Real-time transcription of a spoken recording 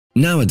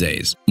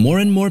Nowadays, more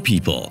and more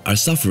people are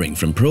suffering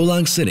from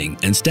prolonged sitting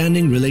and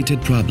standing related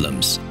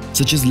problems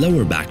such as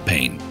lower back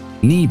pain,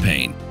 knee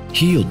pain,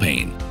 heel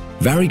pain,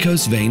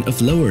 varicose vein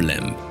of lower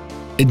limb,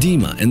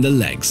 edema in the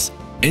legs,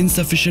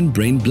 insufficient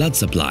brain blood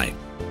supply,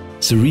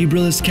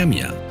 cerebral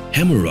ischemia,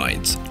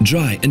 hemorrhoids,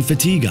 dry and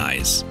fatigue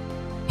eyes.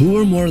 Who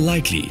are more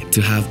likely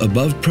to have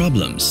above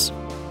problems?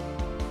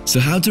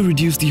 So how to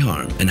reduce the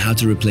harm and how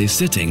to replace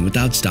sitting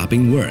without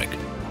stopping work?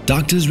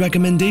 Doctor's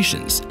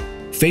recommendations.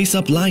 Face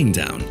up lying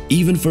down,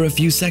 even for a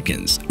few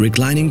seconds,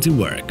 reclining to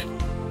work.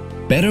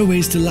 Better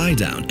ways to lie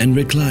down and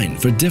recline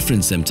for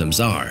different symptoms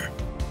are: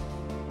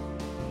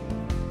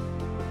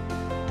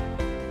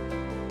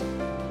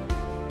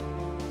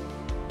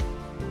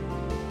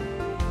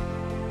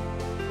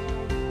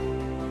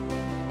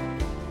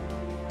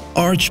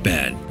 Arch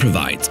bed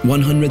provides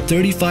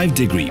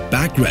 135-degree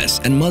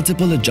backrest and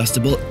multiple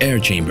adjustable air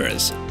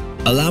chambers,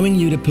 allowing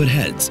you to put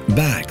heads,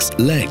 backs,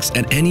 legs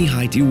at any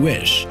height you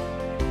wish.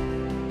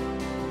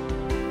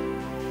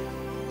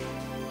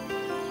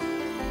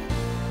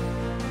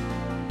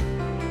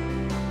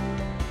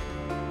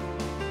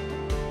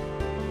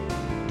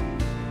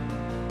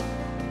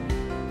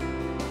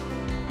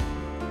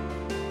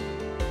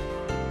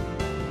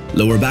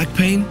 Lower back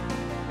pain,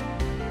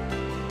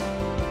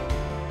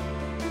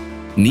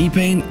 knee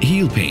pain,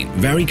 heel pain,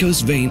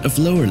 varicose vein of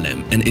lower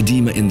limb and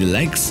edema in the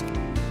legs,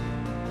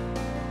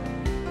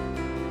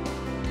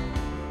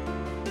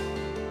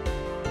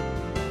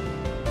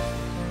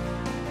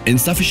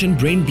 insufficient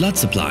brain blood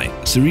supply,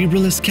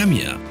 cerebral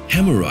ischemia,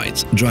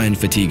 hemorrhoids, dry and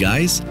fatigue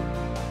eyes,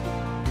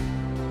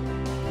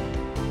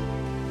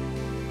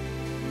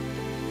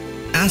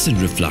 acid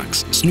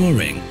reflux,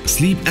 snoring,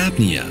 sleep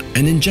apnea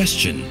and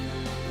ingestion.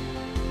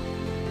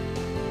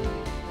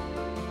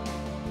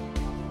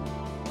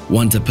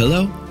 Want a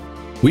pillow?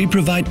 We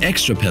provide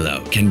extra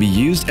pillow, can be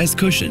used as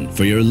cushion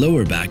for your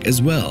lower back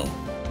as well.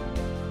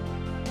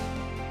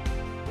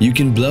 You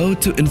can blow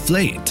to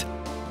inflate.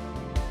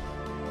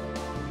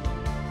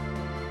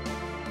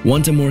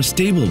 Want a more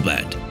stable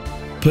bed?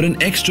 Put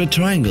an extra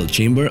triangle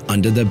chamber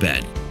under the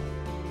bed.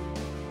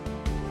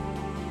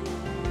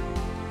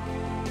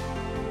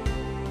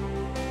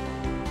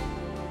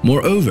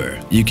 Moreover,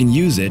 you can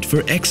use it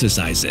for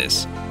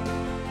exercises.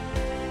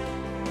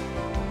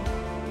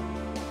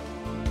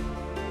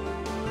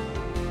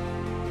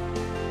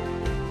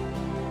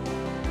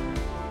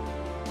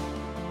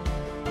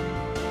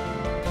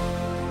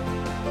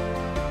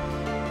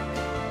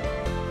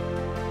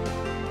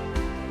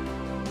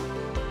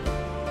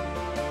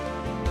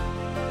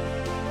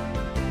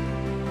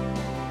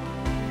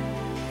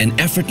 And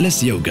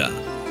effortless yoga.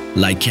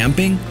 Like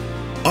camping,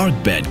 Arc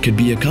bed could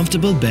be a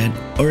comfortable bed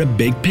or a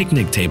big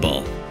picnic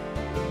table.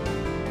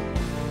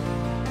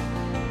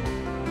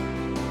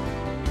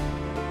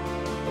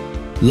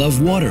 Love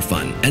water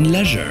fun and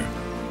leisure?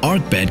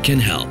 Arc bed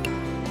can help.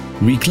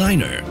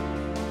 Recliner.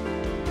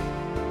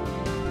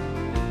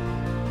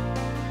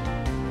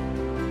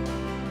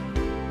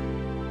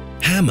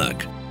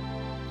 Hammock.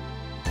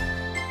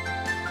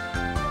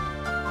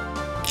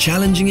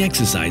 Challenging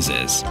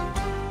exercises.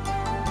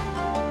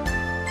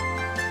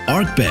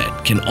 Arc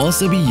bed can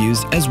also be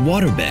used as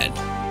water bed.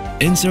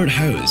 Insert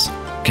hose,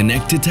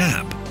 connect to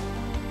tap.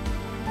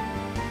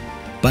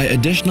 Buy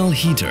additional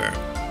heater,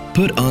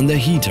 put on the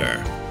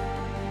heater.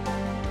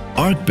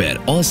 Arc bed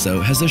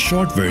also has a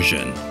short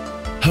version: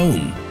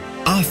 home,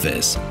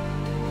 office.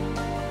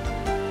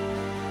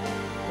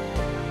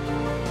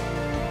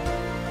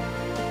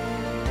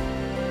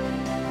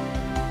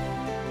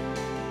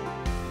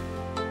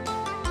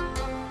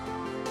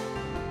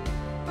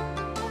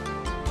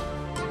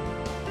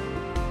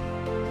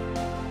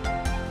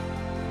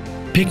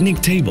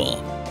 Picnic table,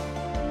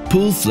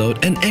 pool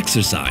float and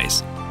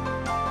exercise.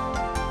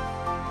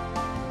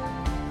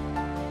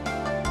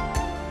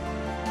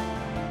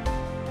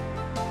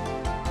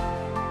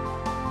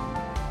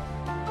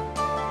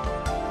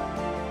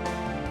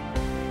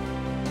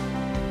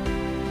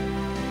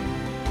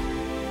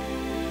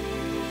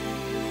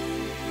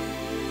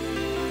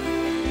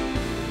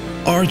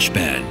 Arch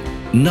bed,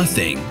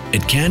 nothing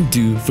it can't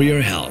do for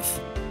your health.